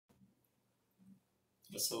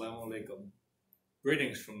Assalamu alaikum.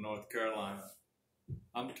 Greetings from North Carolina.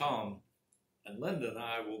 I'm Tom, and Linda and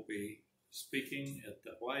I will be speaking at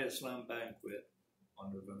the Why Islam Banquet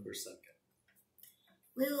on November 2nd.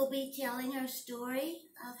 We will be telling our story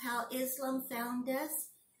of how Islam found us,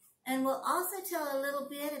 and we'll also tell a little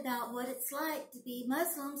bit about what it's like to be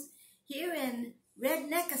Muslims here in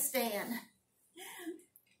Redneckistan.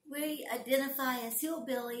 We identify as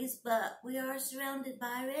hillbillies, but we are surrounded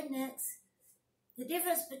by rednecks. The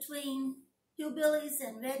difference between hillbillies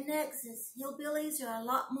and rednecks is hillbillies are a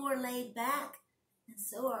lot more laid back, and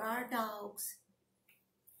so are our dogs.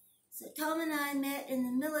 So Tom and I met in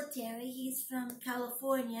the military. He's from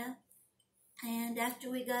California, and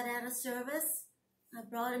after we got out of service, I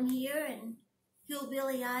brought him here and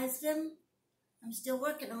hillbillyized him. I'm still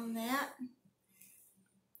working on that,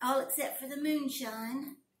 all except for the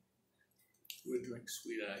moonshine. We drink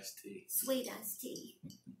sweet iced tea. Sweet iced tea.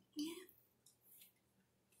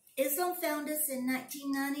 Islam found us in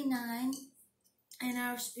 1999, and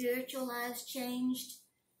our spiritual lives changed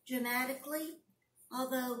dramatically,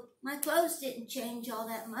 although my clothes didn't change all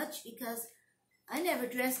that much because I never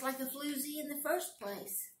dressed like a floozy in the first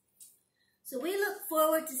place. So we look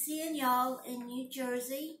forward to seeing y'all in New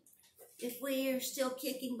Jersey, if we are still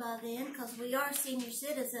kicking by then, because we are senior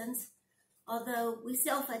citizens, although we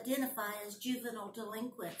self-identify as juvenile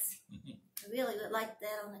delinquents. I really would like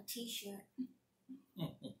that on a t-shirt.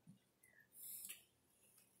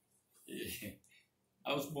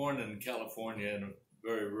 I was born in California in a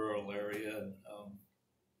very rural area, and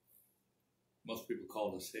most people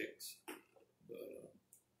called us Hicks. But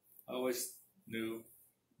I always knew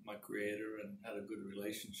my Creator and had a good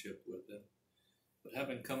relationship with Him. But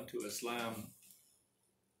having come to Islam,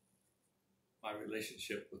 my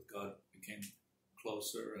relationship with God became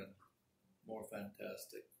closer and more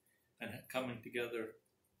fantastic. And coming together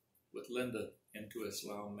with Linda into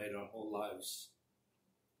Islam made our whole lives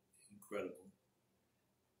incredible.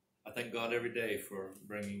 I thank God every day for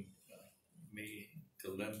bringing me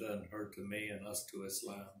to Linda and her to me and us to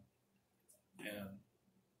Islam. And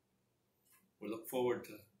we look forward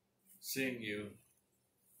to seeing you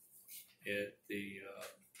at the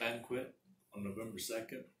banquet on November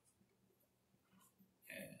 2nd.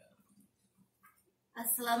 And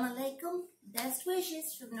Assalamu alaikum. Best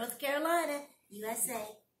wishes from North Carolina,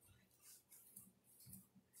 USA.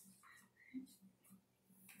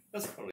 that's probably